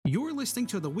listening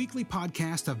to the weekly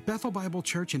podcast of Bethel Bible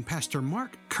Church and Pastor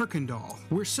Mark Kirkendall.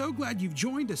 We're so glad you've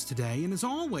joined us today, and as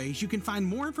always, you can find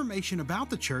more information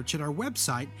about the church at our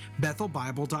website,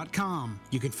 bethelbible.com.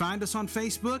 You can find us on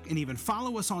Facebook and even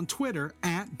follow us on Twitter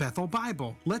at Bethel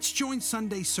Bible. Let's join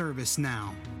Sunday service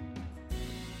now.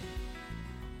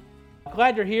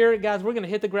 Glad you're here, guys. We're going to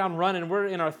hit the ground running. We're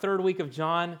in our third week of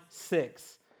John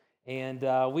 6.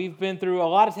 And we've been through a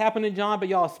lot has happened in John, but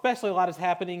y'all, especially a lot is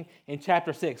happening in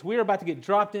chapter 6. We are about to get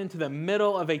dropped into the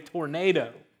middle of a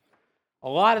tornado. A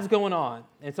lot is going on.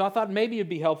 And so I thought maybe it'd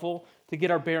be helpful to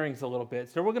get our bearings a little bit.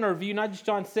 So we're going to review not just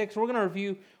John 6, we're going to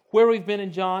review where we've been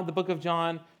in John, the book of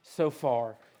John so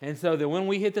far. And so that when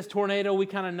we hit this tornado, we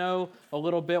kind of know a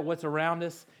little bit what's around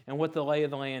us and what the lay of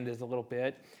the land is a little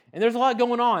bit. And there's a lot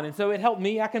going on. And so it helped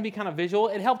me. I can be kind of visual.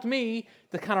 It helped me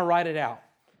to kind of write it out.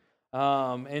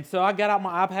 And so I got out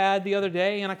my iPad the other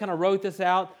day and I kind of wrote this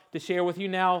out to share with you.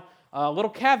 Now, a little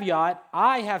caveat,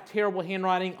 I have terrible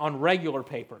handwriting on regular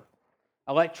paper.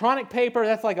 Electronic paper,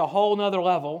 that's like a whole nother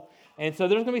level. And so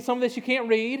there's going to be some of this you can't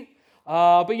read,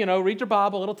 but read your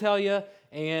Bible, it'll tell you,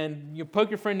 and you poke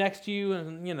your friend next to you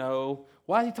and,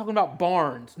 why is he talking about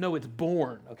barns? No, it's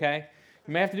born, okay?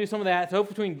 You may have to do some of that. So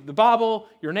between the Bible,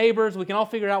 your neighbors, we can all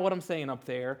figure out what I'm saying up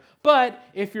there. But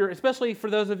especially for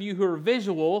those of you who are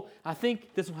visual, I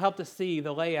think this will help to see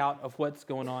the layout of what's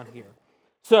going on here.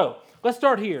 So let's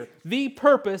start here. The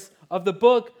purpose of the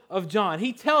book of John.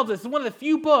 He tells us, it's one of the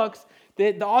few books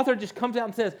that the author just comes out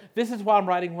and says, this is why I'm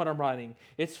writing what I'm writing.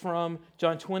 It's from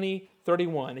John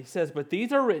 20:31. He says, but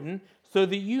these are written so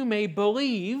that you may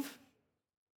believe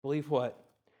what?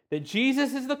 That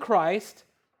Jesus is the Christ,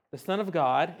 the Son of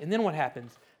God, and then what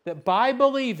happens? That by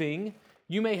believing,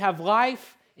 you may have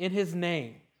life in His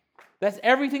name. That's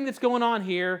everything that's going on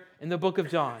here in the book of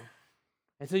John.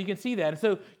 And so you can see that. And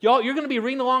so y'all, you're going to be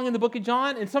reading along in the book of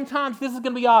John, and sometimes this is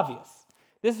going to be obvious.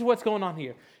 This is what's going on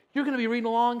here. You're going to be reading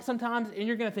along sometimes, and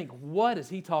you're going to think, what is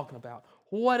he talking about?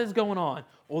 What is going on?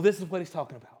 Well, this is what he's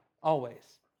talking about, always.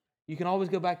 You can always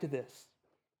go back to this.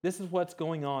 This is what's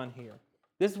going on here.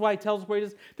 This is why he tells us where he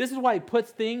is. This is why he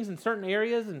puts things in certain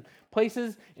areas and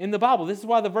places in the Bible. This is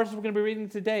why the verses we're going to be reading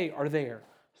today are there,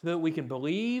 so that we can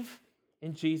believe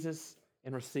in Jesus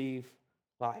and receive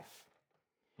life.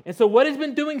 And so what he's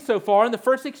been doing so far in the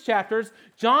first 6 chapters,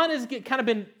 John has kind of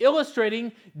been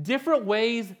illustrating different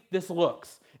ways this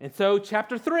looks. And so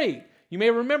chapter 3, you may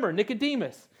remember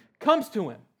Nicodemus comes to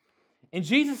him. And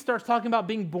Jesus starts talking about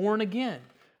being born again.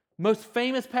 Most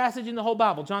famous passage in the whole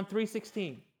Bible, John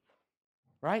 3:16.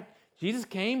 Right? Jesus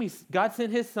came, God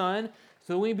sent His Son,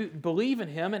 so we believe in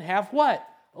Him and have what?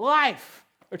 Life.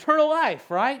 Eternal life,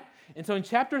 right? And so in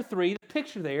chapter 3, the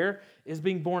picture there is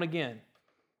being born again.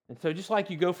 And so just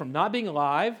like you go from not being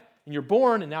alive, and you're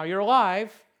born, and now you're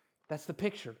alive, that's the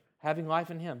picture. Having life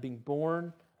in Him, being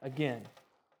born again.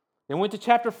 Then went to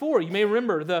chapter 4. You may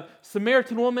remember the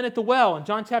Samaritan woman at the well in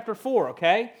John chapter 4,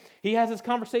 okay? He has this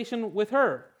conversation with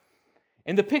her.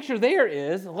 And the picture there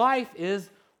is, life is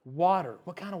water.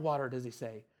 What kind of water does he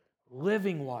say?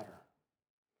 Living water.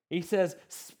 He says,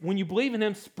 when you believe in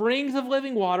Him, springs of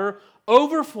living water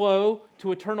overflow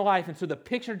to eternal life. And so the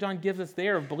picture John gives us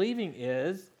there of believing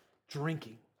is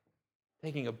drinking.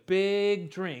 Taking a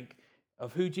big drink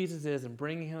of who Jesus is and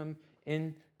bringing Him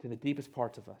into the deepest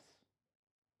parts of us.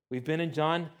 We've been in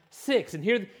John 6. And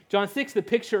here, John 6, the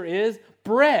picture is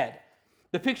bread.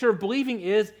 The picture of believing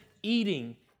is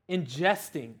eating,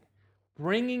 ingesting,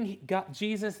 bringing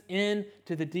Jesus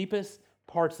into the deepest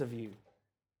parts of you.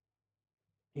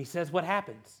 He says, what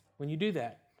happens when you do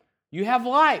that? You have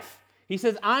life. He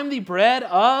says, I'm the bread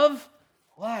of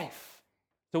life.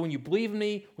 So when you believe in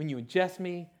me, when you ingest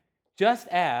me, just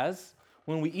as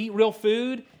when we eat real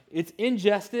food, it's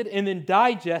ingested and then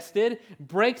digested,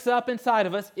 breaks up inside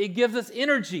of us, it gives us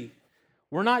energy.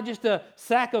 We're not just a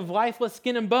sack of lifeless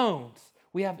skin and bones.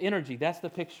 We have energy. That's the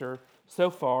picture so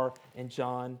far in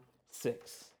John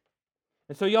 6.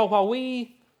 And so, y'all, while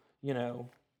we,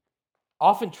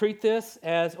 often treat this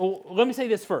as, let me say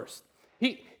this first.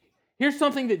 Here's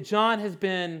something that John has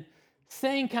been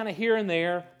saying kind of here and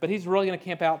there, but he's really going to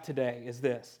camp out today, is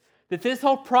this. That this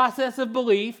whole process of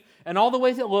belief and all the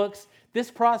ways it looks, this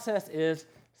process is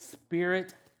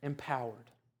Spirit-empowered.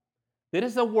 This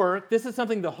is a work, this is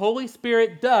something the Holy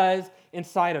Spirit does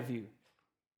inside of you.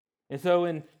 And so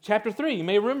in chapter 3, you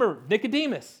may remember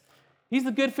Nicodemus. He's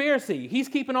the good Pharisee. He's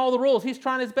keeping all the rules. He's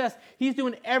trying his best. He's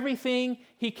doing everything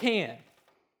he can.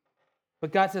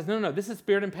 But God says, no, this is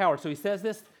Spirit-empowered. So he says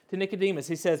this to Nicodemus.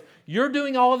 He says, you're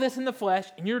doing all of this in the flesh,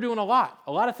 and you're doing a lot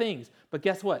of things. But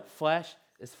guess what? Flesh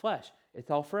is flesh.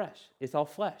 It's all fresh. It's all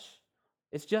flesh.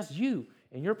 It's just you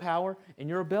and your power and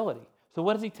your ability. So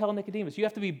what does he tell Nicodemus? You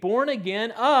have to be born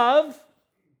again of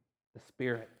the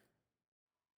Spirit.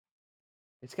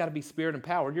 It's got to be Spirit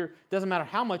empowered. It doesn't matter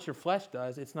how much your flesh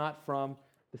does, it's not from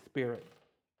the Spirit.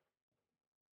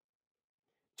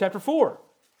 Chapter 4,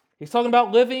 he's talking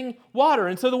about living water.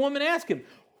 And so the woman asked him,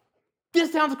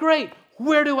 this sounds great.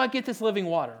 Where do I get this living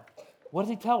water? What does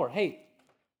he tell her? Hey,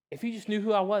 if you just knew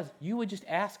who I was, you would just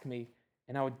ask me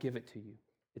and I would give it to you.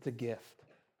 It's a gift.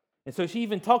 And so she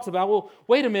even talks about, well,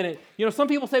 wait a minute. Some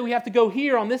people say we have to go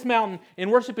here on this mountain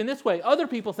and worship in this way. Other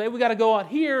people say we got to go out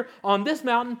here on this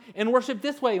mountain and worship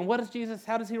this way. And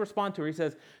how does he respond to her? He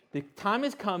says, the time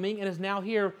is coming and is now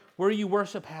here where you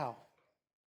worship how?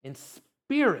 In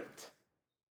spirit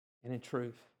and in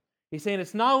truth. He's saying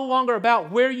it's no longer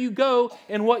about where you go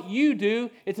and what you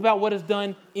do. It's about what is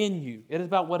done in you. It is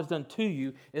about what is done to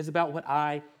you. It is about what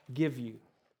I give you.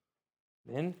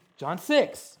 Then John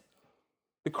 6.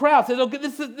 The crowd says, okay,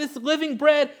 this living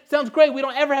bread sounds great. We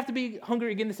don't ever have to be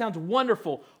hungry again. This sounds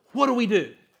wonderful. What do we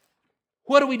do?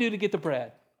 What do we do to get the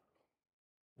bread?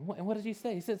 And what does he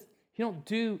say? He says, you don't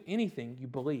do anything, you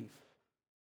believe.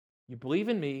 You believe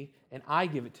in me, and I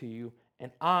give it to you,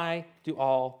 and I do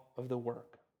all of the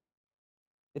work.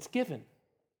 It's given.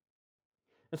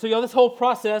 And so, this whole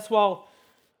process, while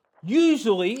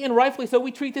usually, and rightfully so,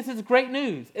 we treat this as great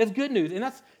news, as good news. And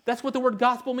that's what the word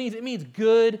gospel means. It means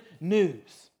good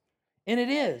news. And it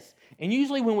is. And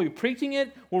usually when we're preaching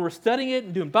it, when we're studying it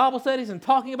and doing Bible studies and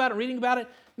talking about it, reading about it,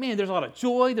 man, there's a lot of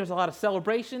joy, there's a lot of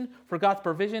celebration for God's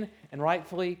provision, and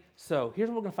rightfully so. Here's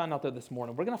what we're going to find out though this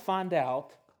morning. We're going to find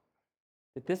out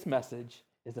that this message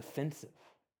is offensive.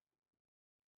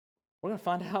 We're going to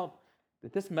find out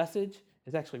that this message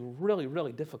is actually really,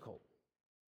 really difficult.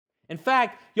 In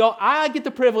fact, y'all, I get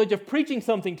the privilege of preaching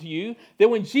something to you that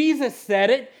when Jesus said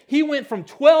it, he went from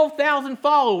 12,000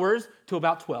 followers to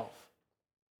about 12.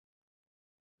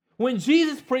 When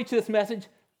Jesus preached this message,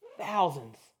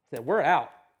 thousands said, we're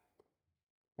out.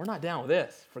 We're not down with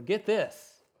this. Forget this.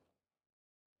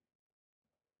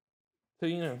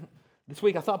 So, this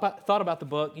week I thought about the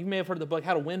book. You may have heard of the book,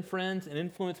 How to Win Friends and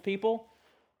Influence People.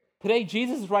 Today,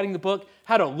 Jesus is writing the book,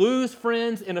 How to Lose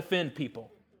Friends and Offend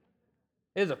People.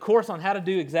 It is a course on how to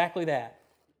do exactly that.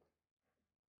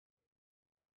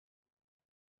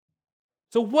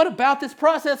 So what about this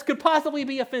process could possibly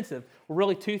be offensive? Well,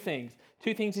 really two things.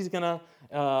 Two things he's going to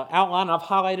outline. I've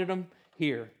highlighted them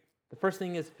here. The first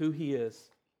thing is who he is.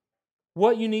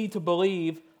 What you need to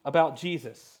believe about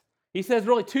Jesus. He says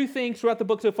really two things throughout the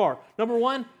book so far. Number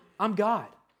one, I'm God.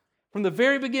 From the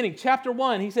very beginning, chapter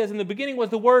 1, he says, in the beginning was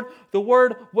the Word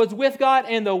was with God,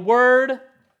 and the Word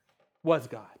was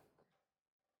God.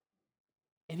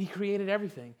 And he created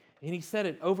everything. And he said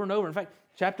it over and over. In fact,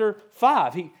 chapter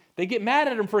 5, they get mad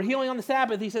at him for healing on the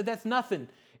Sabbath. He said, that's nothing.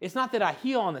 It's not that I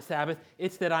heal on the Sabbath.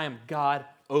 It's that I am God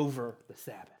over the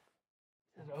Sabbath.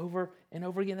 Over and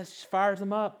over again, this just fires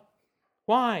them up.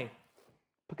 Why?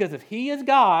 Because if he is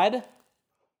God,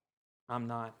 I'm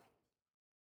not.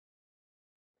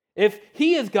 If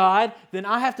he is God, then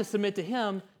I have to submit to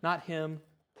him, not him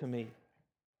to me.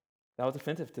 That was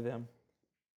offensive to them.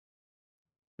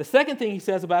 The second thing he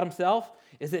says about himself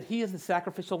is that he is the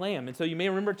sacrificial lamb. And so you may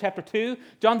remember chapter 2,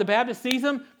 John the Baptist sees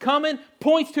him coming,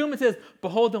 points to him and says,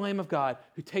 behold the Lamb of God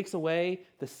who takes away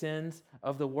the sins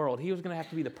of the world. He was going to have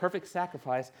to be the perfect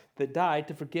sacrifice that died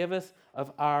to forgive us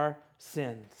of our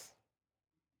sins.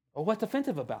 Well, what's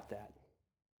offensive about that?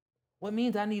 What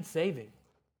means I need saving?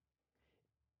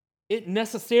 It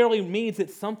necessarily means that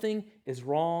something is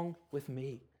wrong with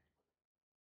me.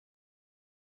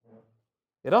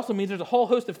 It also means there's a whole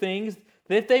host of things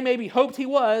that if they maybe hoped he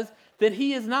was, that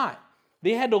he is not.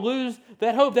 They had to lose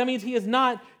that hope. That means he is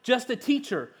not just a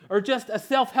teacher or just a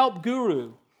self-help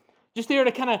guru. Just there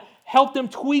to kind of help them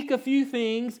tweak a few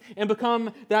things and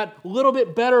become that little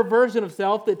bit better version of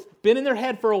self that's been in their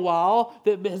head for a while,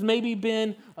 that has maybe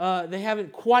been, they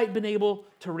haven't quite been able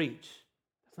to reach.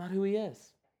 That's not who he is.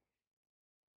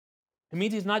 It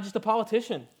means he's not just a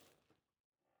politician.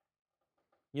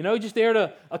 Just there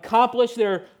to accomplish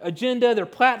their agenda, their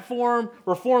platform,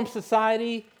 reform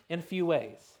society in a few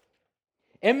ways.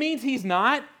 It means he's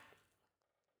not,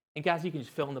 and guys, you can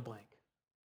just fill in the blank.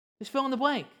 Just fill in the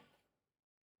blank.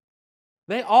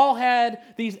 They all had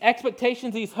these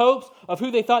expectations, these hopes of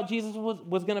who they thought Jesus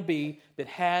was going to be that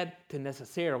had to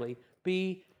necessarily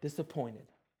be disappointed.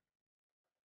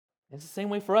 It's the same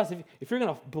way for us. If you're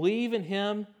going to believe in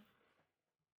him,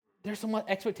 there's some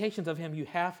expectations of him you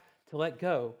have to let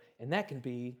go, and that can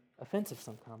be offensive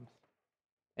sometimes.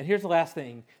 And here's the last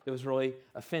thing that was really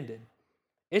offended.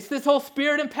 It's this whole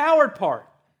spirit-empowered part.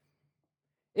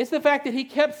 It's the fact that he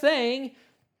kept saying,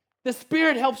 The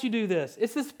Spirit helps you do this.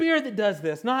 It's the Spirit that does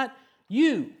this, not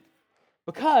you.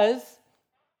 Because,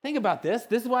 think about this.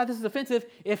 This is why this is offensive.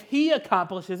 If He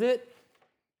accomplishes it,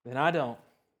 then I don't.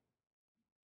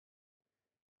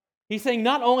 He's saying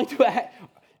not only do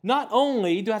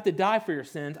I have to die for your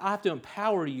sins, I have to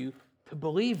empower you to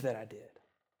believe that I did.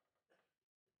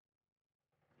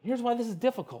 Here's why this is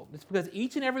difficult. It's because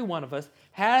each and every one of us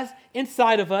has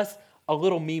inside of us a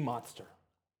little me monster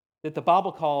that the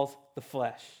Bible calls the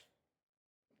flesh.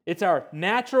 It's our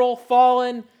natural,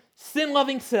 fallen,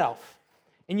 sin-loving self.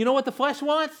 And you know what the flesh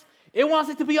wants? It wants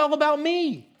it to be all about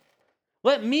me.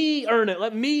 Let me earn it.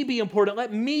 Let me be important.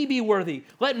 Let me be worthy.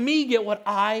 Let me get what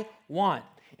I want.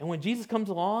 And when Jesus comes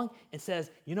along and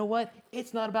says, you know what?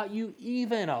 It's not about you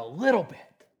even a little bit.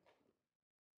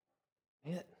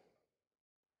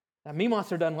 That me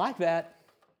monster doesn't like that.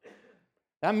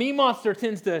 That me monster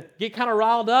tends to get kind of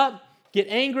riled up, get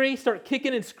angry, start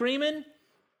kicking and screaming,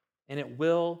 and it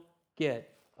will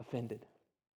get offended.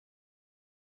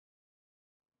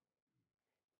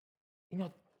 You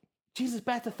know, Jesus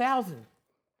bats 1,000.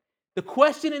 The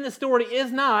question in the story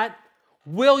is not,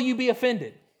 will you be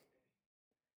offended?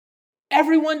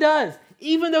 Everyone does.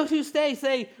 Even those who stay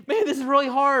say, man, this is really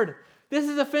hard. This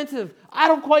is offensive. I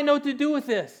don't quite know what to do with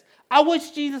this. I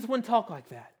wish Jesus wouldn't talk like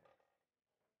that.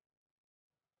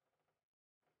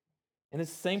 And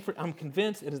it's the same I'm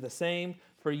convinced it is the same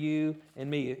for you and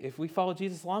me. If we follow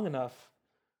Jesus long enough,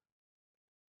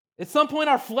 at some point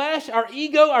our flesh, our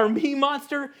ego, our me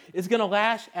monster is going to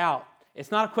lash out.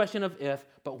 It's not a question of if,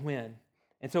 but when.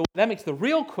 And so that makes the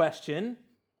real question,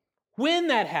 when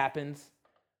that happens,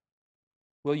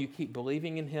 will you keep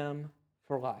believing in Him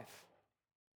for life?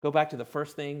 Go back to the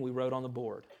first thing we wrote on the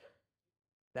board.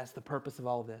 That's the purpose of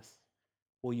all of this.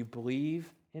 Will you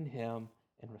believe in Him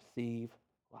and receive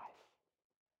life?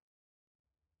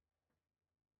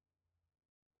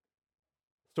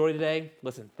 Story today,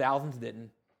 listen, thousands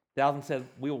didn't. Thousands said,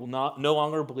 we will no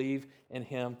longer believe in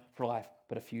Him for life,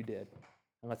 but a few did.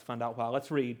 And let's find out why.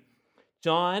 Let's read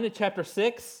John chapter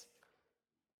 6,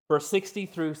 verse 60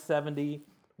 through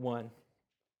 71.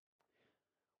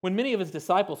 When many of His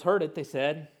disciples heard it, they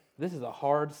said, this is a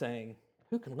hard saying.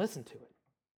 Who can listen to it?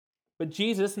 But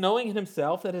Jesus, knowing in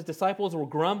Himself that His disciples were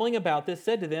grumbling about this,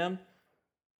 said to them,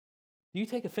 do you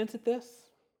take offense at this?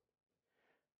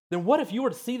 Then what if you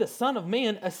were to see the Son of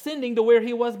Man ascending to where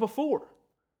He was before?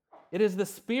 It is the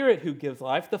Spirit who gives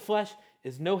life. The flesh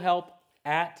is no help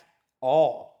at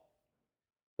all.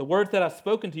 The words that I've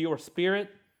spoken to you are spirit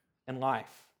and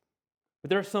life. But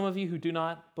there are some of you who do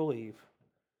not believe.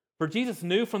 For Jesus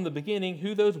knew from the beginning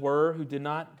who those were who did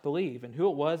not believe and who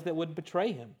it was that would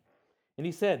betray Him. And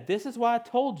He said, this is why I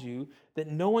told you that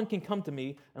no one can come to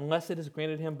me unless it is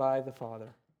granted him by the Father.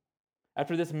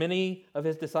 After this, many of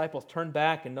His disciples turned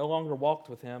back and no longer walked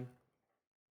with Him.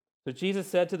 So Jesus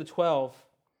said to the 12,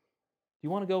 do you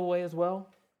want to go away as well?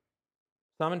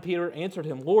 Simon Peter answered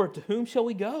Him, Lord, to whom shall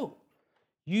we go?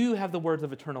 You have the words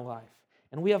of eternal life,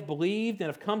 and we have believed and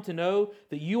have come to know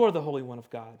that you are the Holy One of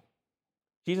God.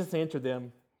 Jesus answered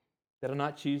them, did I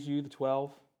not choose you, the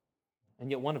 12?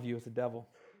 And yet one of you is the devil.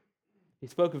 He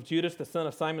spoke of Judas, the son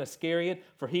of Simon Iscariot,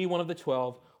 for he, one of the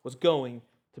 12, was going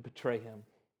to betray Him.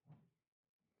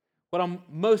 What I'm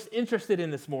most interested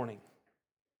in this morning,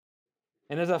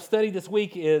 and as I've studied this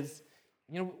week, is,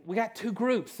 we got two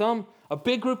groups. A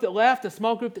big group that left, a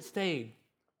small group that stayed.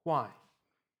 Why?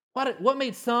 What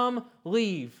made some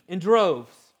leave in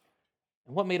droves?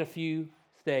 And what made a few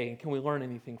stay? And can we learn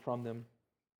anything from them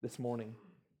this morning?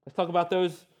 Let's talk about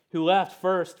those who left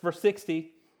first. Verse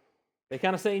 60. They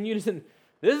kind of say in unison,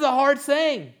 this is a hard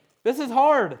saying. This is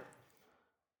hard.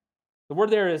 The word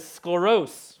there is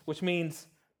scleros, which means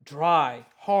dry,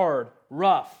 hard,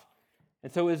 rough.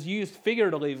 And so is used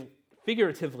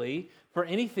figuratively for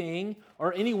anything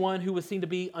or anyone who was seen to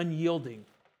be unyielding,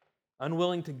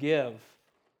 unwilling to give.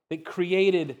 It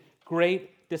created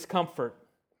great discomfort.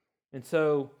 And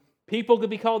so people could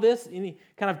be called this, any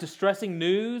kind of distressing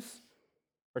news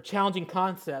or challenging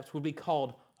concepts would be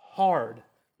called hard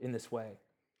in this way.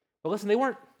 But listen, they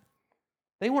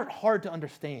weren't hard to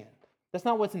understand. That's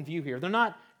not what's in view here. They're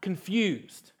not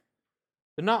confused.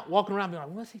 They're not walking around being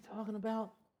like, what's he talking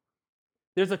about?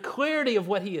 There's a clarity of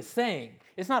what he is saying.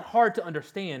 It's not hard to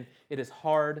understand. It is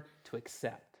hard to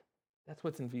accept. That's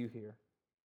what's in view here.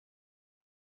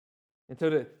 And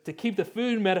so to keep the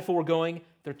food metaphor going,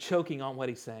 they're choking on what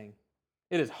he's saying.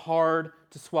 It is hard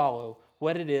to swallow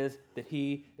what it is that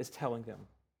he is telling them.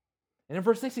 And in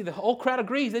verse 60, the whole crowd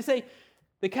agrees. They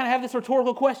kind of have this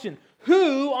rhetorical question.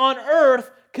 Who on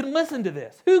earth can listen to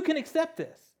this? Who can accept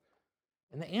this?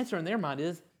 And the answer in their mind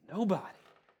is nobody.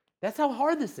 That's how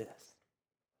hard this is.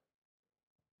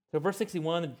 So verse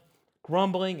 61,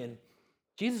 grumbling, and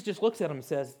Jesus just looks at him and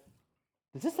says,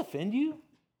 does this offend you?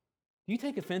 Do you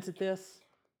take offense at this?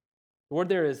 The word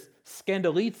there is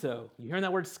scandalizo. You hearing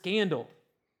that word, scandal?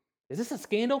 Is this a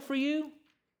scandal for you?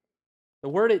 The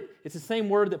word, it's the same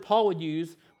word that Paul would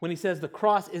use when he says the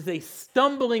cross is a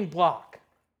stumbling block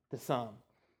to some.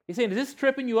 He's saying, is this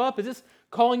tripping you up? Is this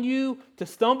calling you to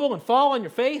stumble and fall on your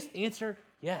face? Answer,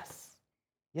 yes.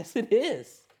 Yes, it is.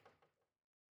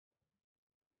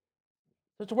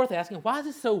 So it's worth asking, why is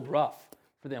this so rough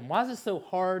for them? Why is this so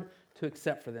hard to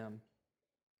accept for them?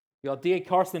 Y'all, D.A.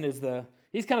 Carson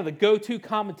he's kind of the go-to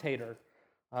commentator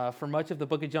for much of the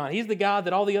book of John. He's the guy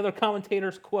that all the other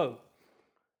commentators quote.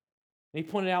 And he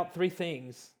pointed out three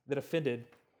things that offended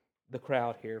the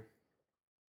crowd here.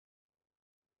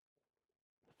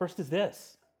 First is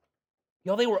this.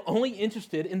 Y'all, they were only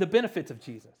interested in the benefits of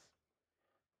Jesus.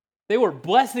 They were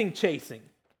blessing chasing,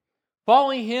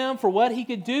 following him for what he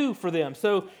could do for them.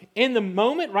 So in the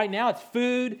moment, right now, it's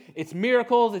food, it's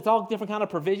miracles, it's all different kind of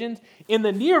provisions. In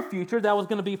the near future, that was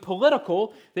going to be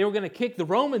political. They were going to kick the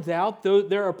Romans out.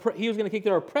 He was going to kick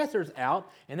their oppressors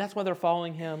out, and that's why they're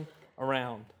following him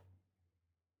around.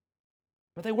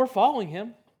 But they were following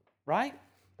him, right?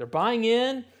 They're buying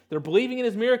in, they're believing in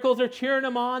his miracles, they're cheering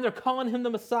him on, they're calling him the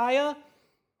Messiah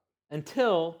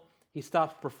until he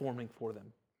stops performing for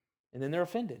them. And then they're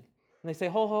offended. And they say,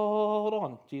 hold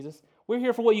on, Jesus. We're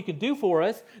here for what you can do for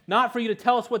us, not for you to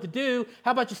tell us what to do.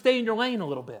 How about you stay in your lane a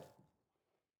little bit?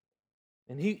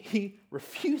 And he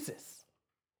refuses.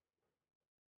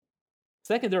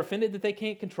 Second, they're offended that they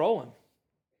can't control him.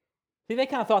 See, they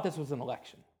kind of thought this was an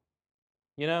election.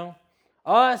 You know,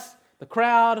 us, the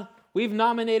crowd, we've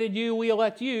nominated you, we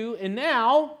elect you, and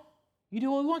now you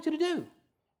do what we want you to do.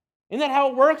 Isn't that how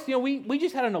it works? You know, we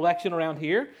just had an election around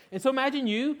here. And so imagine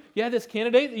you had this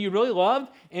candidate that you really loved,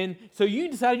 and so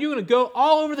you decided you were going to go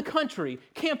all over the country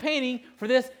campaigning for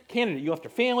this candidate. You left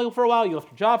your family for a while, you left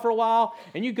your job for a while,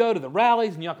 and you go to the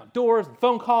rallies and you knock on doors and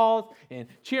phone calls and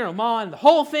cheer them on, the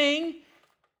whole thing.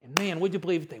 And man, would you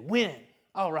believe it? They win.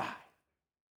 All right.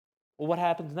 Well, what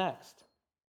happens next?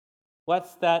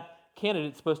 What's that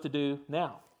candidate supposed to do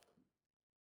now?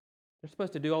 They're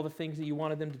supposed to do all the things that you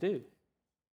wanted them to do.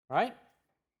 Right?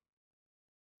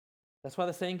 That's why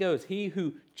the saying goes, he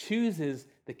who chooses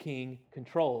the king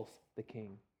controls the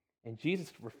king. And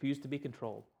Jesus refused to be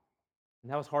controlled.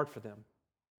 And that was hard for them.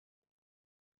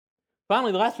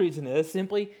 Finally, the last reason is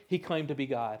simply he claimed to be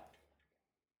God.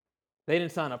 They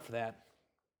didn't sign up for that.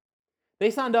 They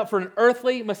signed up for an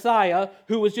earthly Messiah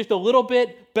who was just a little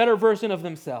bit better version of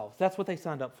themselves. That's what they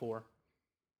signed up for.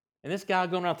 And this guy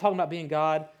going around talking about being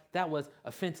God, that was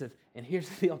offensive. And here's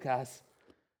the deal, guys.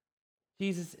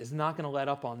 Jesus is not going to let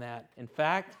up on that. In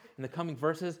fact, in the coming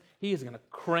verses, he is going to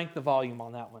crank the volume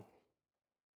on that one.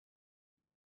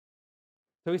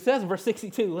 So he says in verse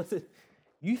 62, listen,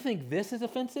 you think this is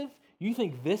offensive? You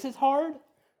think this is hard?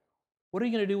 What are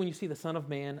you going to do when you see the Son of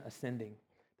Man ascending?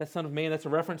 That Son of Man, that's a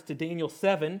reference to Daniel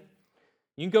 7.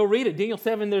 You can go read it. Daniel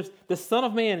 7, there's the Son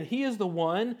of Man, and he is the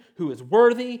one who is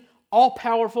worthy,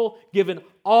 all-powerful, given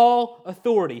all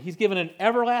authority. He's given an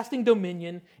everlasting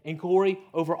dominion and glory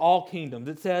over all kingdoms.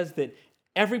 It says that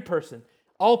every person,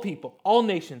 all people, all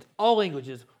nations, all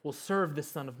languages will serve this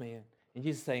Son of Man. And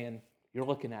Jesus is saying, you're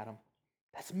looking at him.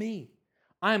 That's me.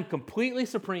 I am completely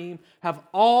supreme, have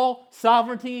all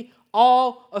sovereignty,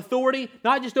 all authority,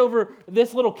 not just over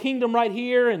this little kingdom right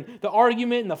here and the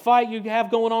argument and the fight you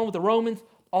have going on with the Romans.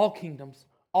 All kingdoms,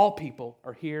 all people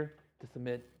are here to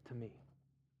submit to me.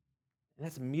 And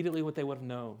that's immediately what they would have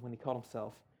known when he called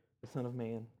himself the Son of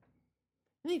Man.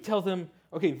 And he tells them,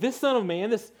 okay, this Son of Man,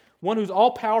 this one who's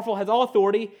all-powerful, has all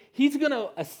authority, he's going to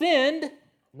ascend,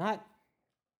 not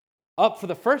up for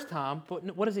the first time,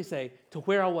 but what does he say? To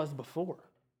where I was before.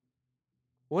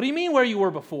 What do you mean where you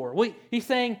were before? Well, he's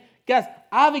saying, guys,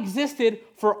 I've existed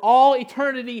for all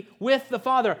eternity with the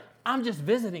Father. I'm just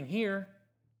visiting here.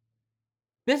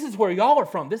 This is where y'all are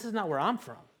from. This is not where I'm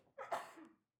from.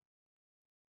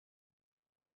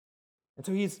 And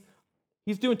so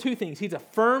he's doing two things. He's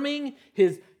affirming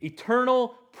his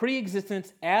eternal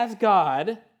pre-existence as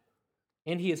God,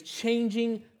 and he is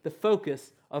changing the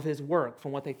focus of his work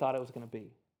from what they thought it was going to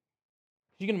be.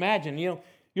 You can imagine,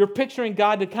 you're picturing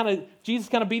God to Jesus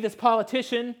kind of be this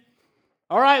politician.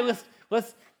 All right,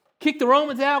 let's kick the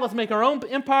Romans out. Let's make our own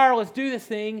empire. Let's do this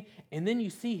thing. And then you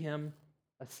see him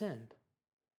ascend.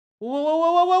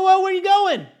 Whoa, where are you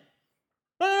going?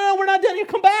 No, we're not done here.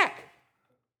 Come back.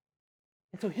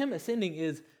 And so him ascending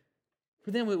is,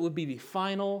 for them, it would be the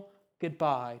final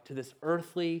goodbye to this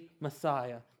earthly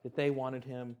Messiah that they wanted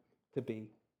him to be.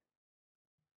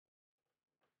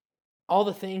 all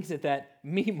the things that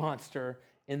me monster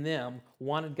in them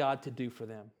wanted God to do for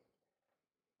them.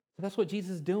 So that's what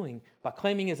Jesus is doing. By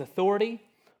claiming his authority,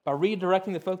 by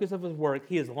redirecting the focus of his work,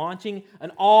 he is launching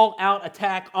an all-out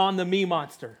attack on the me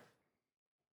monster.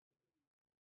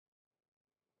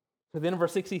 So then in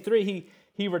verse 63,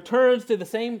 he returns to the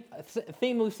same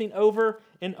theme we've seen over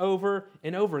and over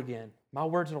and over again. My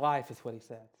words are life is what he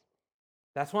says.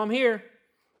 That's why I'm here,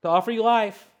 to offer you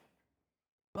life.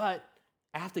 But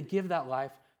I have to give that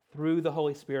life through the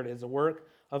Holy Spirit as a work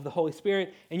of the Holy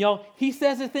Spirit. And y'all, he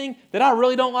says a thing that I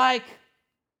really don't like.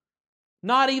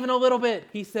 Not even a little bit.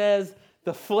 He says,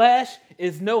 the flesh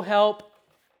is no help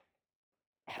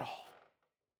at all.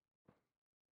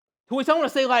 To which I want to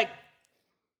say, like,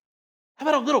 how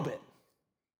about a little bit?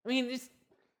 I mean,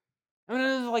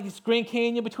 there's like this Grand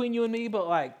Canyon between you and me, but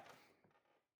like,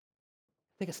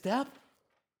 take a step.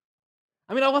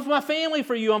 I mean, I left my family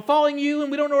for you. I'm following you,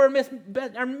 and we don't know where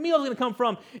our meal's going to come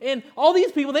from. And all these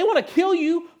people, they want to kill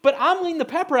you, but I'm leading the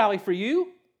pep rally for you.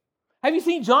 Have you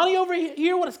seen Johnny over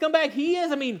here? What a scumbag he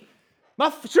is. I mean,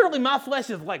 surely my flesh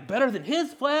is like better than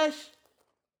his flesh.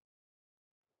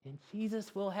 And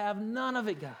Jesus will have none of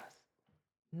it, guys.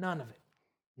 None of it.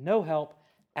 No help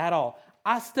at all.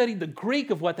 I studied the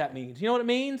Greek of what that means. You know what it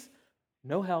means?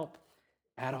 No help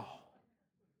at all.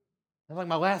 That's like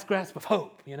my last grasp of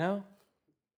hope, you know?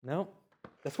 No,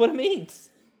 that's what it means.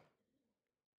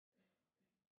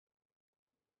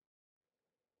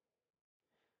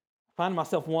 I find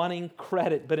myself wanting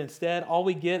credit, but instead all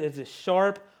we get is this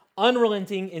sharp,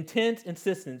 unrelenting, intense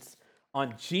insistence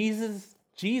on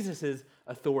Jesus's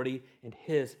authority and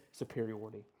his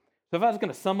superiority. So if I was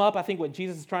going to sum up, I think what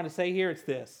Jesus is trying to say here, it's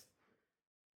this.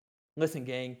 Listen,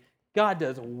 gang, God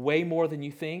does way more than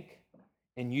you think,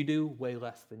 and you do way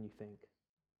less than you think.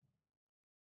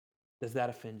 Does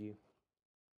that offend you?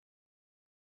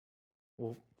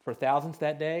 Well, for thousands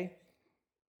that day,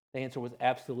 the answer was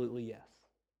absolutely yes.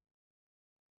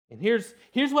 And here's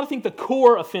what I think the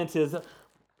core offense is.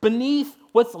 Beneath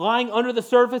what's lying under the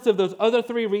surface of those other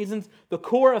three reasons, the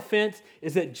core offense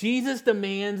is that Jesus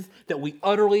demands that we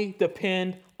utterly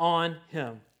depend on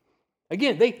him.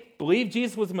 Again, they believed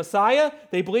Jesus was the Messiah.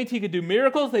 They believed he could do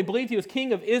miracles. They believed he was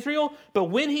king of Israel. But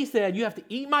when he said, you have to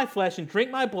eat my flesh and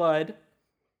drink my blood,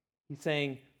 he's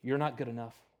saying, you're not good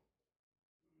enough.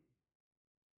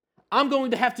 I'm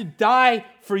going to have to die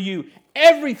for you.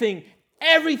 Everything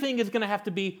is going to have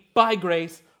to be by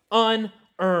grace,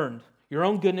 unearned. Your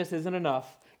own goodness isn't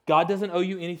enough. God doesn't owe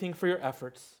you anything for your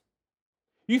efforts.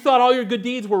 You thought all your good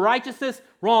deeds were righteousness?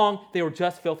 Wrong. They were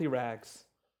just filthy rags.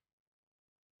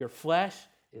 Your flesh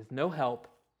is no help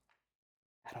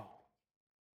at all.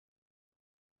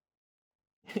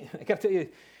 I got to tell you,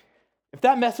 if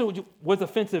that message was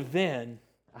offensive then,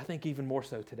 I think even more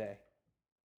so today.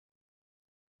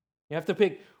 You have to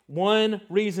pick one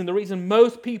reason. The reason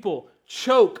most people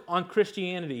choke on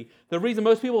Christianity, the reason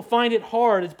most people find it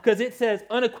hard is because it says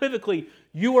unequivocally,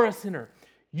 you are a sinner.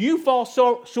 You fall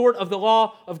short of the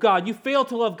law of God. You fail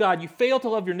to love God. You fail to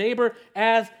love your neighbor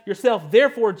as yourself.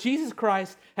 Therefore, Jesus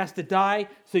Christ has to die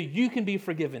so you can be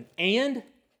forgiven. And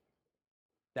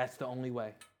that's the only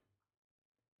way.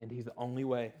 And he's the only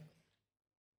way.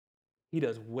 He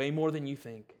does way more than you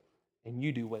think, and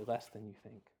you do way less than you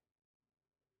think.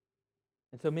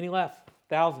 And so many left,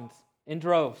 thousands, in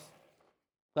droves,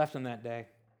 left on that day.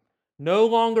 No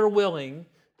longer willing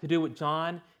to do what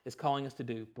John is calling us to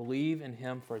do, believe in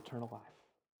him for eternal life.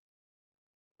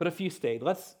 But a few stayed.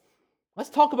 Let's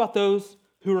talk about those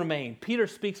who remain. Peter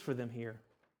speaks for them here.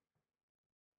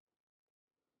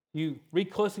 You read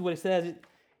closely what he says.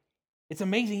 It's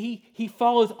amazing. He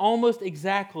follows almost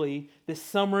exactly this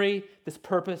summary, this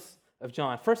purpose of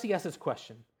John. First, he asks this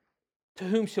question: to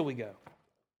whom shall we go?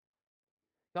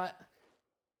 God,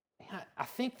 I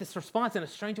think this response, in a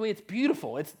strange way, it's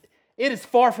beautiful. It is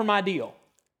far from ideal.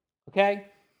 Okay?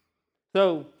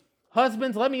 So,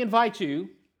 husbands, let me invite you.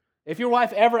 If your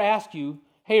wife ever asks you,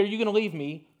 hey, are you going to leave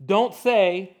me? Don't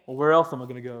say, well, where else am I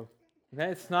going to go?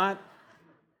 Okay? It's not,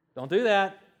 don't do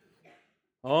that.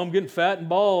 Oh, I'm getting fat and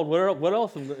bald. What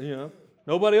else?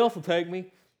 Nobody else will take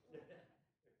me.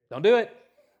 Don't do it.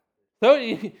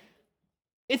 So,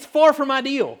 it's far from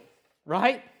ideal,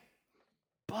 right?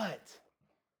 But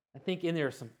I think in there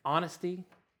is some honesty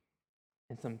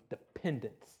and some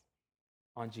dependence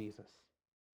on Jesus.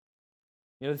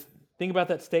 Think about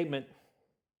that statement.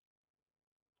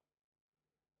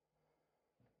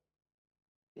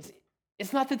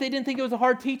 It's not that they didn't think it was a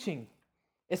hard teaching.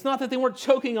 It's not that they weren't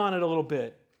choking on it a little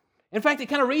bit. In fact, it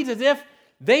kind of reads as if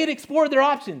they had explored their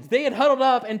options. They had huddled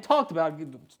up and talked about, do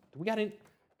we got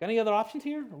any other options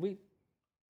here?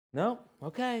 No?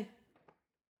 Okay.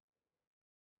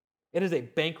 It is a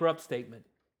bankrupt statement.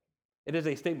 It is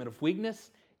a statement of weakness.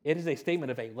 It is a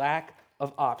statement of a lack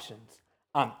of options.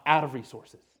 I'm out of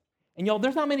resources. And y'all,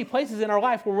 there's not many places in our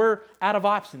life where we're out of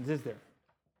options, is there?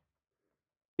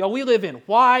 Y'all, we live in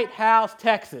White House,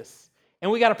 Texas, and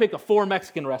we got to pick 4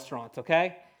 Mexican restaurants,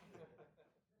 okay?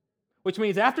 Which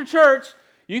means after church,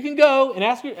 you can go and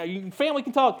ask your family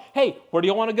can talk, hey, where do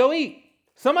you want to go eat?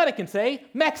 Somebody can say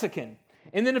Mexican.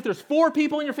 And then if there's 4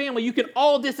 people in your family, you can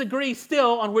all disagree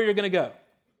still on where you're going to go.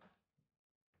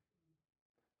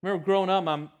 Remember growing up,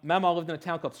 my mama lived in a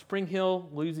town called Spring Hill,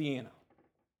 Louisiana.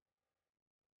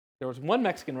 There was one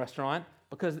Mexican restaurant,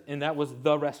 and that was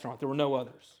the restaurant. There were no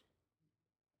others.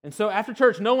 And so after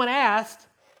church, no one asked,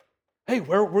 hey,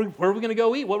 where are we going to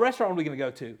go eat? What restaurant are we going to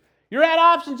go to? You're out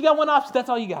of options. You got one option. That's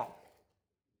all you got.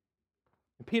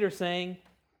 And Peter's saying,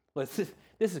 this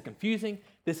is confusing.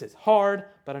 This is hard,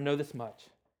 but I know this much.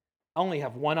 I only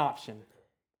have one option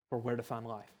for where to find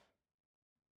life.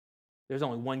 There's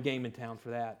only one game in town for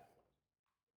that.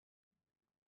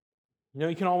 You know,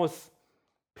 you can almost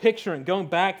picture him going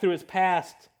back through his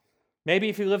past. Maybe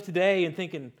if he lived today and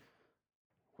thinking,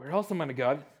 where else am I going to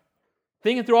go?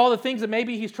 Thinking through all the things that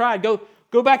maybe he's tried.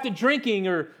 Go back to drinking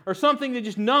or something that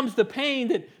just numbs the pain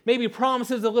that maybe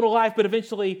promises a little life but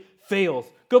eventually fails.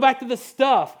 Go back to the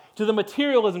stuff, to the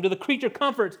materialism, to the creature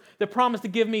comforts that promise to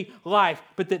give me life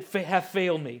but that have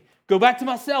failed me. Go back to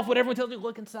myself, what everyone tells you,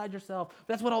 look inside yourself.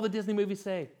 That's what all the Disney movies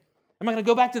say. Am I going to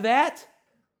go back to that?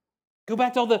 Go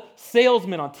back to all the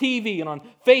salesmen on TV and on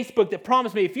Facebook that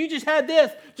promise me, if you just had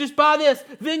this, just buy this,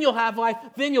 then you'll have life,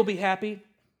 then you'll be happy.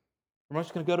 I'm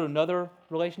just going to go to another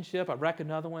relationship. I wreck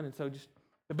another one, and so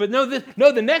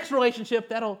the next relationship,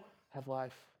 that'll have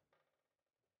life.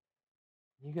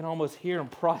 You can almost hear him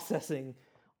processing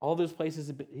all those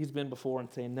places he's been before and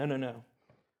saying, no.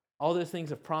 All those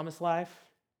things have promised life,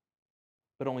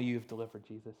 but only you have delivered,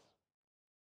 Jesus.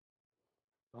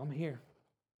 Well, I'm here.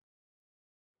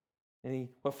 And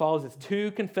what follows is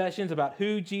 2 confessions about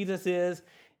who Jesus is.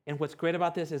 And what's great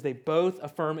about this is they both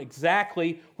affirm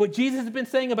exactly what Jesus has been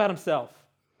saying about himself.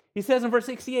 He says in verse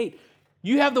 68,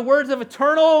 you have the words of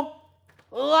eternal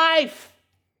life.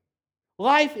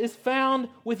 Life is found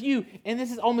with you. And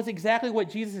this is almost exactly what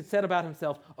Jesus had said about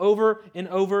himself over and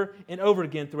over and over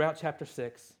again throughout chapter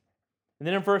 6. And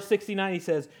then in verse 69, he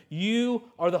says, you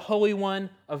are the Holy One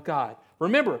of God.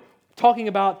 Remember, talking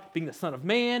about being the Son of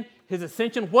Man, his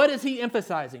ascension, what is he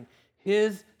emphasizing?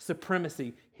 His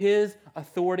supremacy, his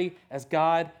authority as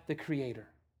God the Creator.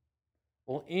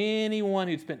 Well, anyone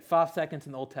who'd spent 5 seconds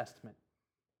in the Old Testament,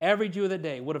 every Jew of the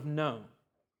day would have known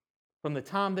from the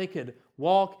time they could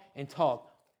walk and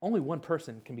talk, only one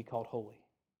person can be called holy,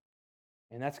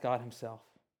 and that's God himself.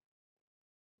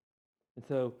 And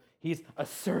so he's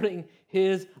asserting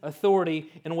his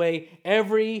authority in a way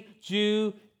every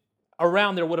Jew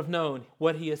around there would have known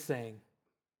what he is saying.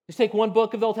 Just take one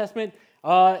book of the Old Testament.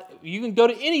 You can go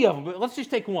to any of them, but let's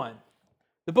just take one.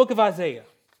 The book of Isaiah.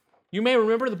 You may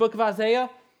remember the book of Isaiah.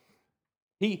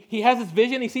 He has this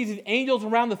vision. He sees these angels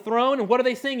around the throne, and what are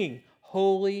they singing?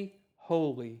 Holy,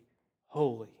 holy,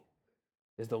 holy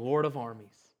is the Lord of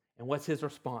armies. And what's his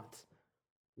response?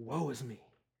 Woe is me,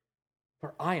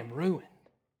 for I am ruined.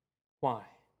 Why?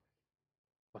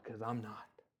 Because I'm not.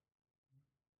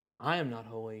 I am not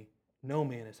holy. No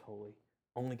man is holy.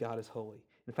 Only God is holy.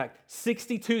 In fact,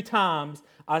 62 times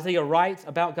Isaiah writes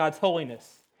about God's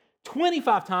holiness.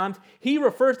 25 times he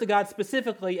refers to God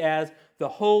specifically as the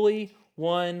Holy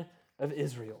One of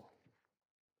Israel.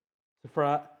 So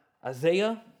for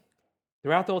Isaiah,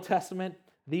 throughout the Old Testament,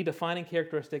 the defining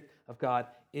characteristic of God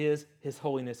is his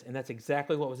holiness, and that's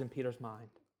exactly what was in Peter's mind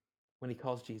when he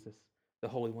calls Jesus the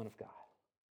Holy One of God.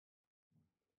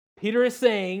 Peter is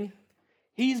saying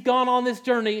he's gone on this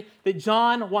journey that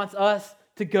John wants us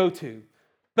to go to.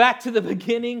 Back to the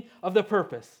beginning of the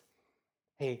purpose.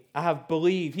 Hey, I have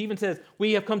believed. He even says,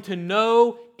 we have come to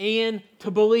know and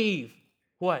to believe.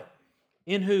 What?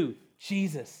 In who?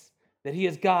 Jesus. That he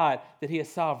is God, that he is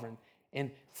sovereign.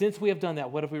 And since we have done that,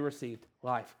 what have we received?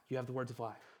 Life. You have the words of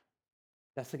life.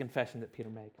 That's the confession that Peter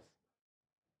makes.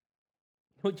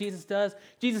 What Jesus does?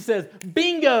 Jesus says,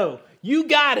 bingo, you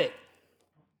got it.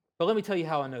 But let me tell you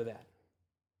how I know that.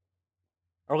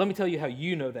 Or let me tell you how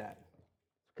you know that.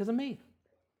 Because of me.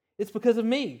 It's because of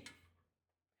me.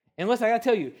 And listen, I got to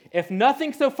tell you, if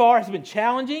nothing so far has been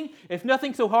challenging, if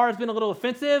nothing so far has been a little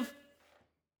offensive,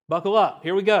 buckle up.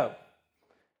 Here we go.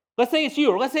 Let's say it's you,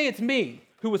 or let's say it's me,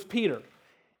 who was Peter.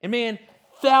 And man,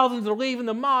 thousands are leaving,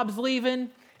 the mob's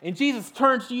leaving, and Jesus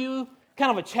turns to you,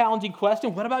 kind of a challenging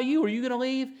question. What about you? Are you going to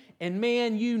leave? And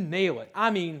man, you nail it.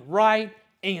 I mean, right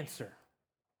answer.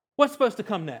 What's supposed to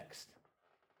come next?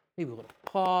 maybe a little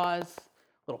pause,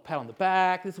 a little pat on the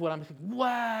back. This is what I'm thinking.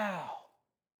 Wow,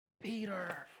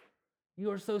 Peter,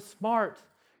 you are so smart.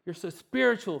 You're so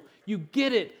spiritual. You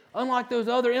get it. Unlike those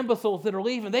other imbeciles that are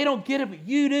leaving, they don't get it, but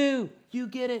you do. You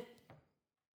get it.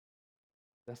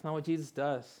 That's not what Jesus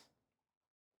does.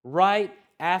 Right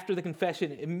after the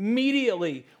confession,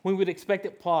 immediately when we would expect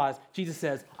applause, Jesus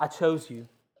says, I chose you.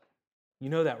 You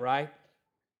know that, right?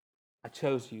 I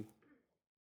chose you.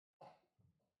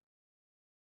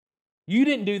 You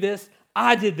didn't do this.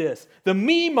 I did this. The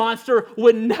me monster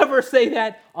would never say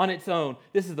that on its own.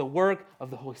 This is the work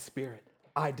of the Holy Spirit.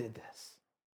 I did this.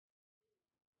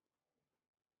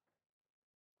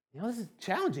 This is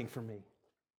challenging for me.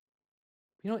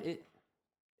 It's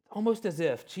almost as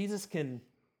if Jesus can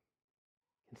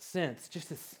sense just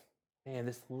this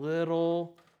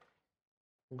little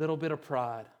bit of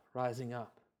pride rising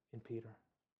up in Peter.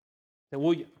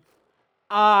 That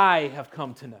I have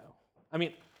come to know. I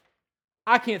mean,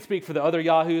 I can't speak for the other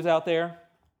yahoos out there,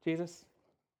 Jesus,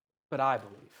 but I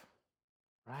believe,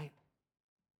 right?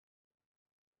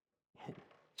 And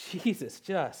Jesus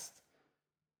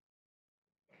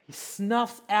he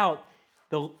snuffs out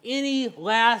any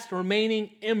last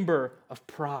remaining ember of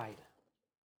pride.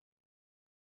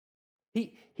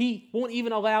 He won't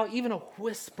even allow even a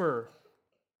whisper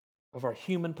of our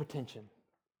human pretension.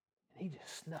 And he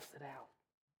just snuffs it out.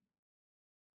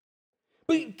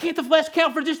 But can't the flesh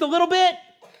count for just a little bit?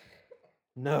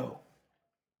 No.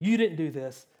 You didn't do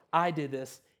this. I did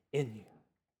this in you.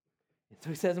 And so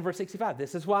he says in verse 65,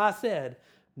 this is why I said,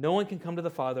 no one can come to the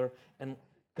Father and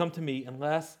come to me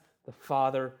unless the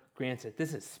Father grants it.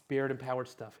 This is Spirit-empowered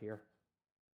stuff here.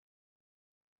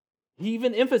 He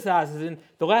even emphasizes in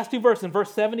the last two verses, in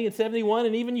verse 70 and 71,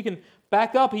 and even you can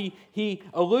back up, he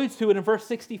alludes to it in verse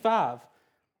 65,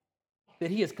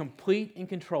 that he is complete in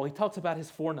control. He talks about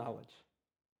his foreknowledge.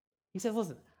 He says,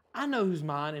 listen, I know who's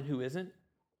mine and who isn't.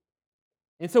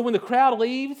 And so when the crowd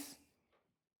leaves,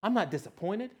 I'm not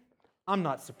disappointed. I'm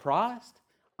not surprised.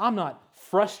 I'm not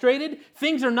frustrated.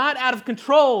 Things are not out of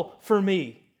control for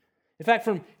me. In fact,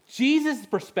 from Jesus'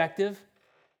 perspective,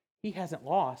 he hasn't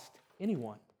lost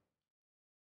anyone.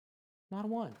 Not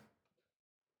one.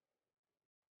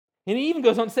 And he even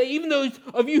goes on to say, even those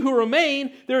of you who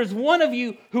remain, there is one of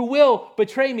you who will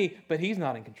betray me, but he's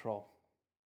not in control.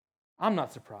 I'm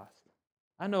not surprised.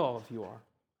 I know all of you are,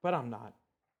 but I'm not.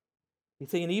 He's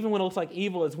saying, even when it looks like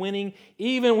evil is winning,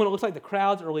 even when it looks like the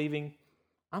crowds are leaving,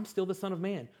 I'm still the Son of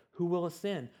Man who will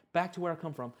ascend back to where I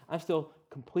come from. I'm still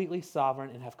completely sovereign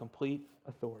and have complete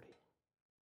authority.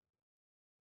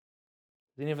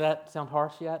 Does any of that sound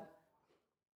harsh yet?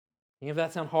 Any of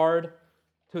that sound hard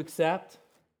to accept?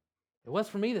 It was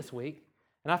for me this week.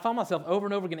 And I found myself over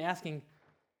and over again asking,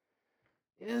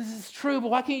 this is true, but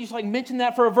why can't you just mention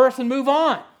that for a verse and move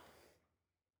on?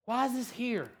 Why is this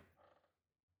here?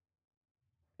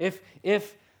 If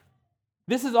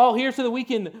this is all here so that we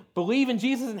can believe in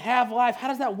Jesus and have life, how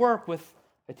does that work with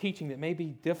a teaching that may be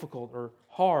difficult or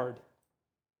hard?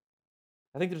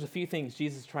 I think there's a few things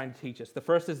Jesus is trying to teach us. The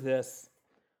first is this: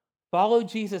 follow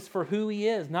Jesus for who he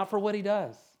is, not for what he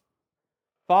does.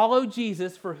 Follow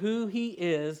Jesus for who he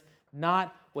is,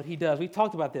 not what he does. We've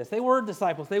talked about this. They were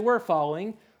disciples. They were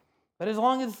following. But as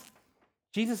long as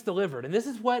Jesus delivered, and this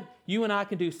is what you and I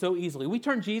can do so easily. We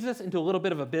turn Jesus into a little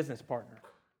bit of a business partner.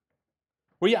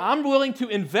 Where I'm willing to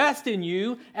invest in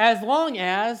you as long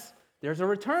as there's a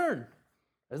return.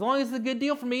 As long as it's a good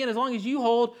deal for me and as long as you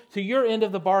hold to your end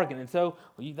of the bargain. And so,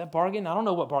 that bargain, I don't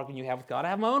know what bargain you have with God. I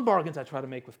have my own bargains I try to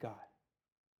make with God.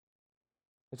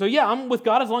 And so, I'm with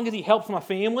God as long as he helps my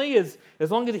family, as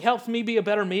long as he helps me be a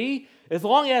better me, as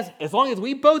long as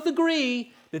we both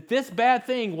agree that this bad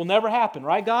thing will never happen.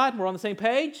 Right, God? We're on the same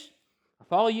page. I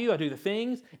follow you, I do the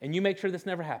things, and you make sure this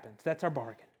never happens. That's our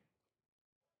bargain.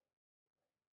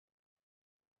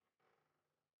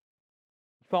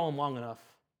 You follow him long enough,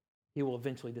 he will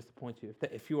eventually disappoint you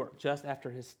if you are just after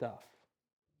his stuff.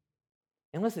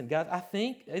 And listen, guys, I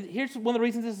think, here's one of the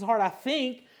reasons this is hard. I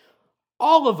think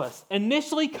all of us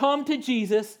initially come to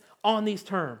Jesus on these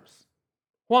terms.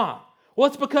 Why? Well,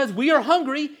 it's because we are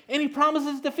hungry and he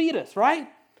promises to feed us, right?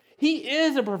 He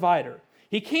is a provider.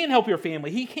 He can help your family.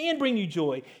 He can bring you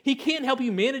joy. He can help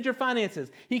you manage your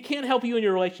finances. He can help you in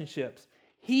your relationships.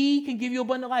 He can give you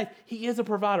abundant life. He is a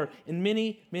provider in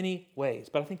many, many ways.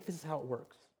 But I think this is how it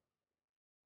works.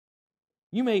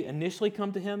 You may initially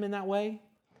come to him in that way,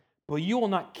 but you will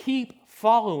not keep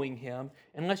following him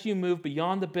unless you move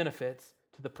beyond the benefits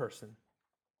to the person.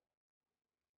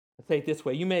 Let's say it this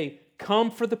way. You may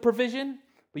come for the provision,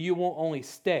 but you won't only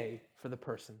stay for the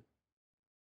person.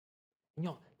 And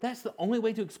that's the only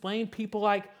way to explain people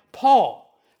like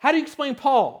Paul. How do you explain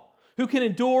Paul? who can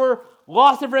endure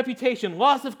loss of reputation,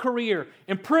 loss of career,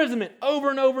 imprisonment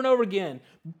over and over and over again,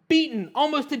 beaten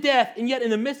almost to death, and yet in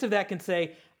the midst of that can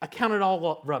say, I count it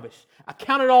all rubbish. I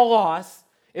count it all loss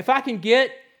if I can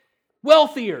get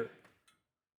wealthier,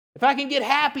 if I can get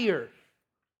happier.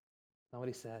 That's not what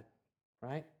he said,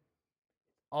 right?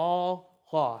 All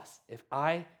loss if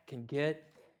I can get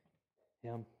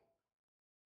him.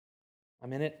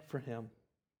 I'm in it for him.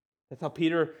 That's how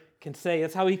Peter can say,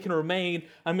 that's how he can remain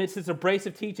amidst this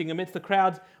abrasive teaching, amidst the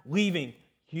crowds leaving.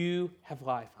 You have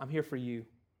life. I'm here for you,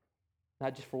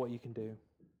 not just for what you can do.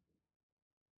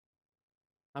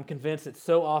 I'm convinced that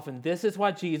so often this is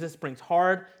why Jesus brings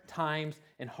hard times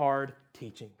and hard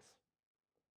teachings.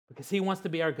 Because he wants to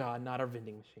be our God, not our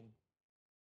vending machine.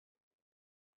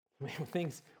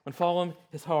 When following him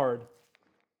is hard,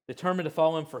 determined to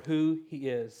follow him for who he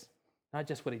is, not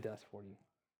just what he does for you.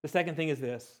 The second thing is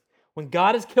this. When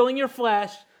God is killing your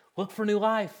flesh, look for new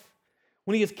life.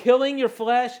 When he is killing your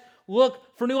flesh,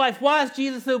 look for new life. Why is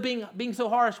Jesus being so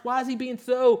harsh? Why is he being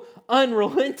so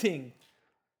unrelenting?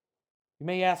 You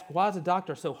may ask, why is a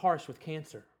doctor so harsh with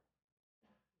cancer?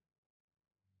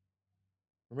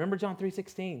 Remember John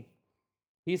 3:16.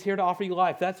 He's here to offer you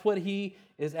life. That's what he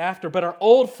is after. But our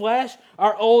old flesh,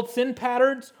 our old sin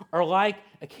patterns are like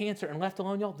a cancer. And left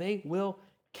alone, y'all, they will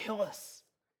kill us.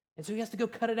 And so he has to go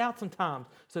cut it out sometimes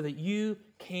so that you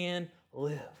can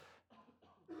live.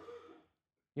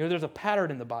 You know, there's a pattern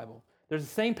in the Bible. There's the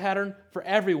same pattern for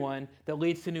everyone that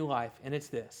leads to new life. And it's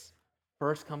this.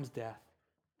 First comes death,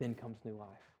 then comes new life.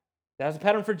 That's a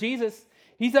pattern for Jesus.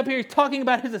 He's up here talking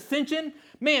about his ascension.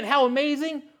 Man, how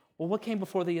amazing. Well, what came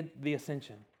before the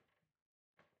ascension?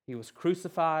 He was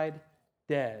crucified,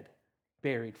 dead,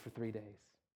 buried for 3 days.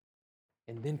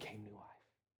 And then came new life.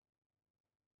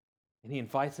 And he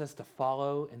invites us to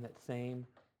follow in that same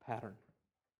pattern.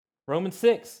 Romans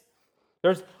 6.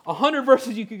 There's 100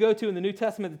 verses you could go to in the New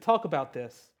Testament to talk about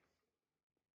this.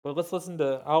 But let's listen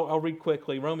to, I'll read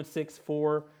quickly, Romans 6,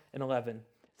 4 and 11.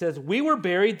 It says, we were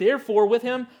buried, therefore, with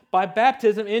him by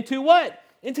baptism into what?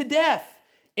 Into death.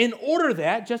 In order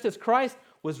that, just as Christ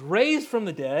was raised from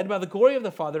the dead by the glory of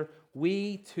the Father,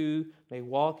 we too may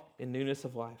walk in newness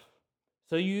of life.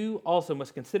 So you also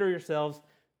must consider yourselves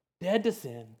dead to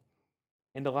sin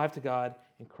and alive to God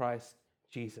in Christ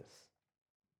Jesus.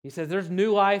 He says there's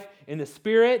new life in the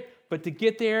Spirit, but to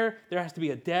get there, there has to be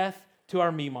a death to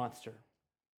our me monster.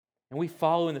 And we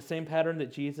follow in the same pattern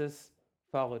that Jesus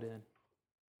followed in.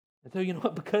 And so you know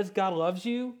what? Because God loves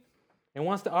you and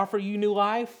wants to offer you new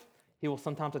life, he will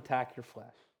sometimes attack your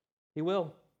flesh. He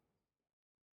will.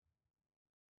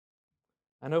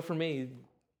 I know for me,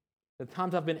 the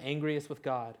times I've been angriest with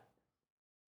God,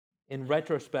 in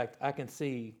retrospect, I can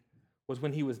see was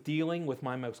when he was dealing with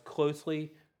my most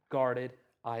closely guarded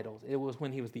idols. It was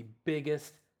when he was the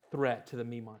biggest threat to the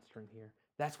me monster in here.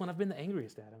 That's when I've been the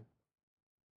angriest at him.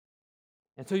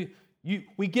 And so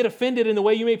we get offended in the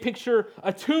way you may picture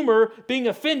a tumor being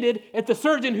offended at the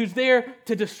surgeon who's there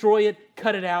to destroy it,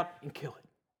 cut it out, and kill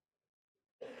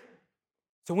it.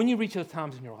 So when you reach those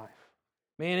times in your life,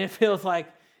 man, it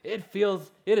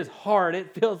is hard.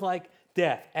 It feels like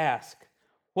death. Ask,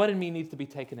 what in me needs to be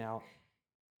taken out?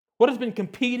 What has been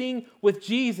competing with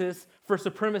Jesus for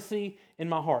supremacy in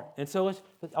my heart? And so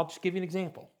I'll just give you an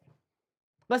example.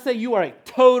 Let's say you are a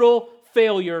total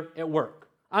failure at work.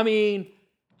 I mean,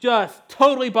 just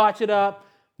totally botch it up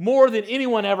more than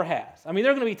anyone ever has. I mean,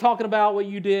 they're going to be talking about what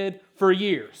you did for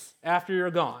years after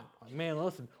you're gone. Like, man,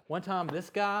 listen, one time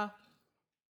this guy,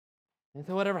 and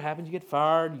so whatever happens, you get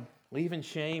fired, you leave in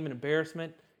shame and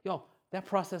embarrassment. Yo, that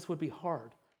process would be hard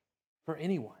for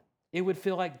anyone. It would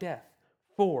feel like death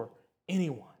for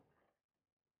anyone.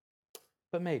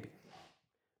 But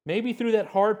maybe through that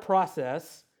hard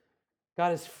process,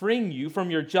 God is freeing you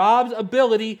from your job's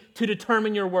ability to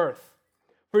determine your worth.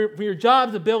 For your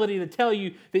job's ability to tell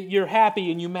you that you're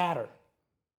happy and you matter.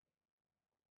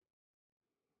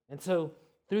 And so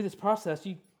through this process,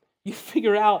 you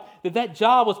figure out that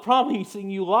job was promising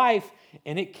you life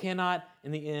and it cannot,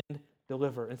 in the end,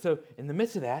 deliver. And so in the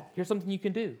midst of that, here's something you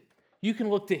can do. You can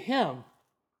look to him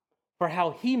for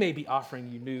how he may be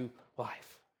offering you new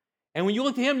life. And when you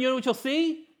look to him, you know what you'll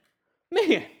see?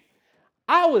 Man,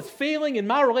 I was failing in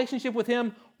my relationship with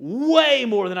him way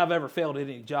more than I've ever failed at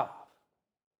any job.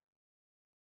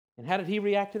 And how did he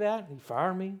react to that? He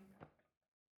fired me.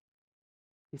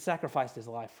 He sacrificed his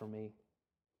life for me.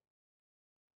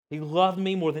 He loved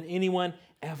me more than anyone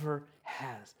ever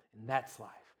has. And that's life.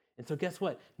 And so guess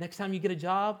what? Next time you get a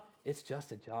job, it's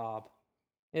just a job.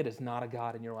 It is not a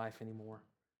God in your life anymore.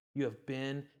 You have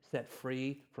been set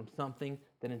free from something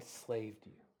that enslaved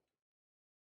you.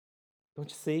 Don't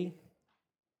you see?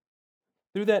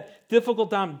 Through that difficult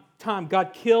time,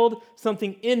 God killed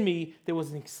something in me that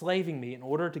was enslaving me in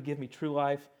order to give me true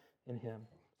life in Him.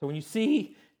 So when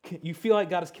you feel like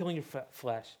God is killing your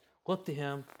flesh, look to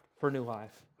Him for new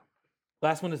life.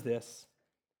 Last one is this.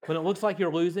 When it looks like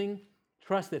you're losing,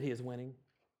 trust that He is winning.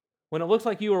 When it looks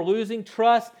like you are losing,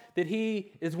 trust that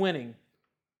He is winning.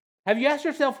 Have you asked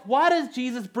yourself, why does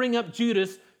Jesus bring up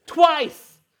Judas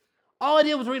twice? All I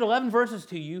did was read 11 verses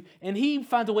to you, and He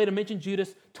finds a way to mention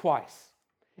Judas twice.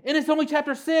 And it's only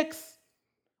chapter 6.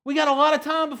 We got a lot of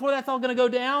time before that's all going to go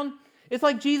down. It's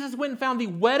like Jesus went and found the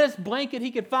wettest blanket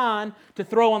He could find to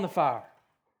throw on the fire.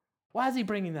 Why is He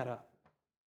bringing that up?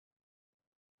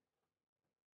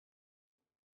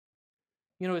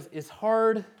 You know, as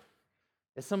hard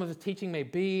as some of His teaching may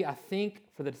be, I think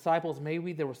for the disciples,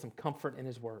 maybe there was some comfort in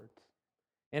His words.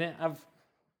 And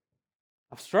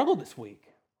I've struggled this week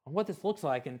on what this looks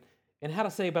like and how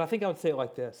to say it, but I think I would say it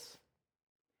like this.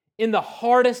 In the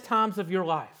hardest times of your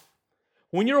life,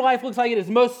 when your life looks like it is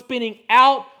most spinning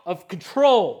out of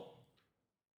control,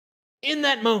 in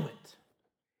that moment,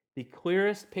 the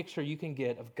clearest picture you can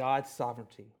get of God's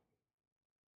sovereignty,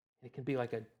 it can be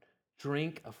like a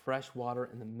drink of fresh water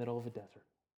in the middle of a desert.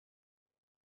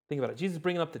 Think about it. Jesus is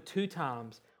bringing up the 2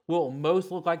 times what will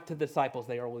most look like to the disciples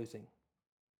they are losing.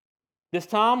 This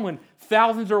time when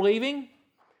thousands are leaving,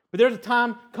 but there's a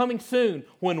time coming soon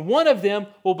when one of them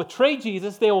will betray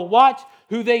Jesus. They will watch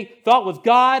who they thought was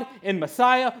God and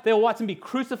Messiah. They will watch Him be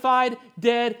crucified,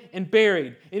 dead, and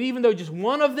buried. And even though just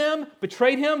one of them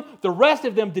betrayed Him, the rest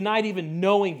of them denied even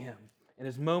knowing Him in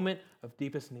His moment of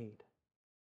deepest need.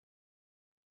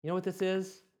 You know what this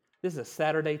is? This is a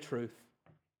Saturday truth.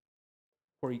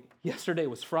 Where yesterday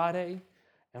was Friday,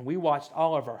 and we watched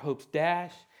all of our hopes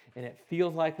dash, and it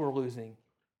feels like we're losing.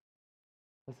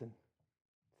 Listen,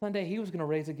 Sunday He was going to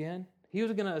raise again. He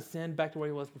was going to ascend back to where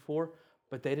He was before,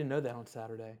 but they didn't know that on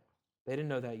Saturday. They didn't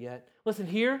know that yet. Listen,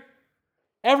 here,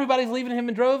 everybody's leaving Him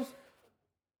in droves.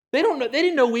 They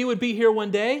didn't know we would be here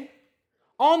one day.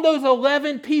 On those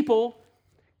 11 people,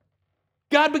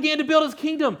 God began to build His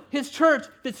kingdom, His church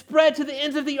that spread to the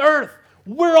ends of the earth.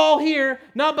 We're all here,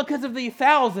 not because of the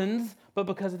thousands, but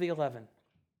because of the 11.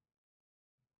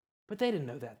 But they didn't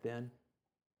know that then.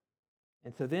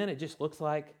 And so then it just looks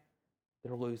like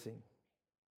they're losing.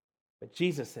 But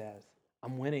Jesus says,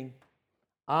 I'm winning.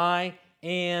 I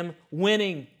am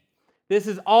winning. This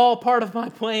is all part of my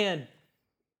plan.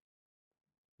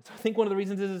 So I think one of the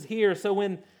reasons this is here, so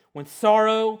when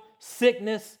sorrow,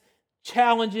 sickness,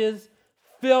 challenges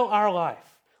fill our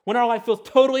life, when our life feels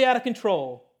totally out of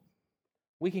control,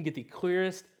 we can get the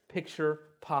clearest picture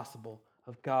possible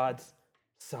of God's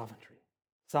sovereignty.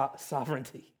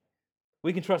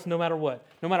 We can trust no matter what,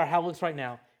 no matter how it looks right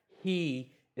now,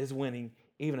 He is winning,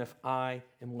 even if I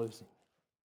am losing.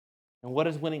 And what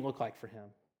does winning look like for Him?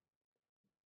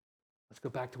 Let's go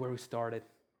back to where we started.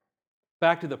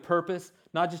 Back to the purpose,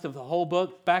 not just of the whole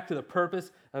book, back to the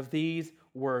purpose of these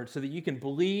words, so that you can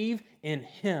believe in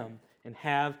Him and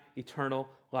have eternal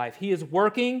life. He is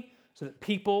working so that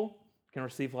people can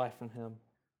receive life from Him.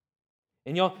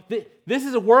 And y'all, this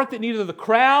is a work that neither the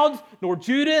crowds, nor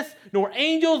Judas, nor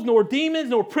angels, nor demons,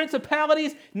 nor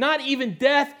principalities, not even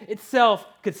death itself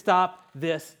could stop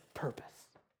this purpose.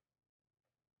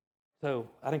 So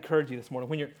I'd encourage you this morning,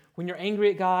 when you're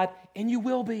angry at God, and you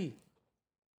will be,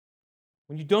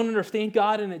 when you don't understand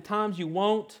God, and at times you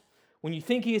won't, when you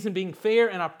think He isn't being fair,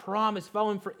 and I promise,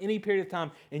 follow Him for any period of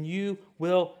time, and you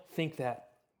will think that.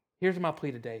 Here's my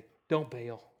plea today. Don't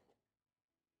bail.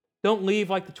 Don't leave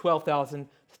like the 12,000.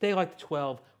 Stay like the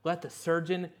 12. Let the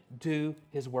surgeon do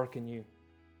his work in you.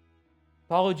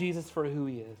 Follow Jesus for who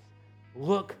He is.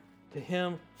 Look to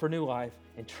Him for new life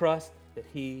and trust that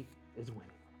He is winning.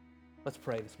 Let's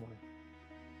pray this morning.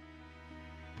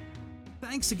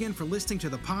 Thanks again for listening to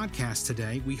the podcast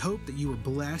today. We hope that you were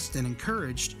blessed and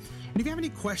encouraged. And if you have any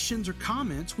questions or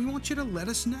comments, we want you to let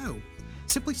us know.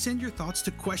 Simply send your thoughts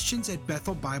to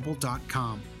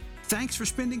questions@bethelbible.com. Thanks for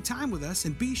spending time with us,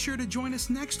 and be sure to join us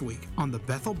next week on the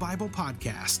Bethel Bible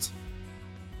Podcast.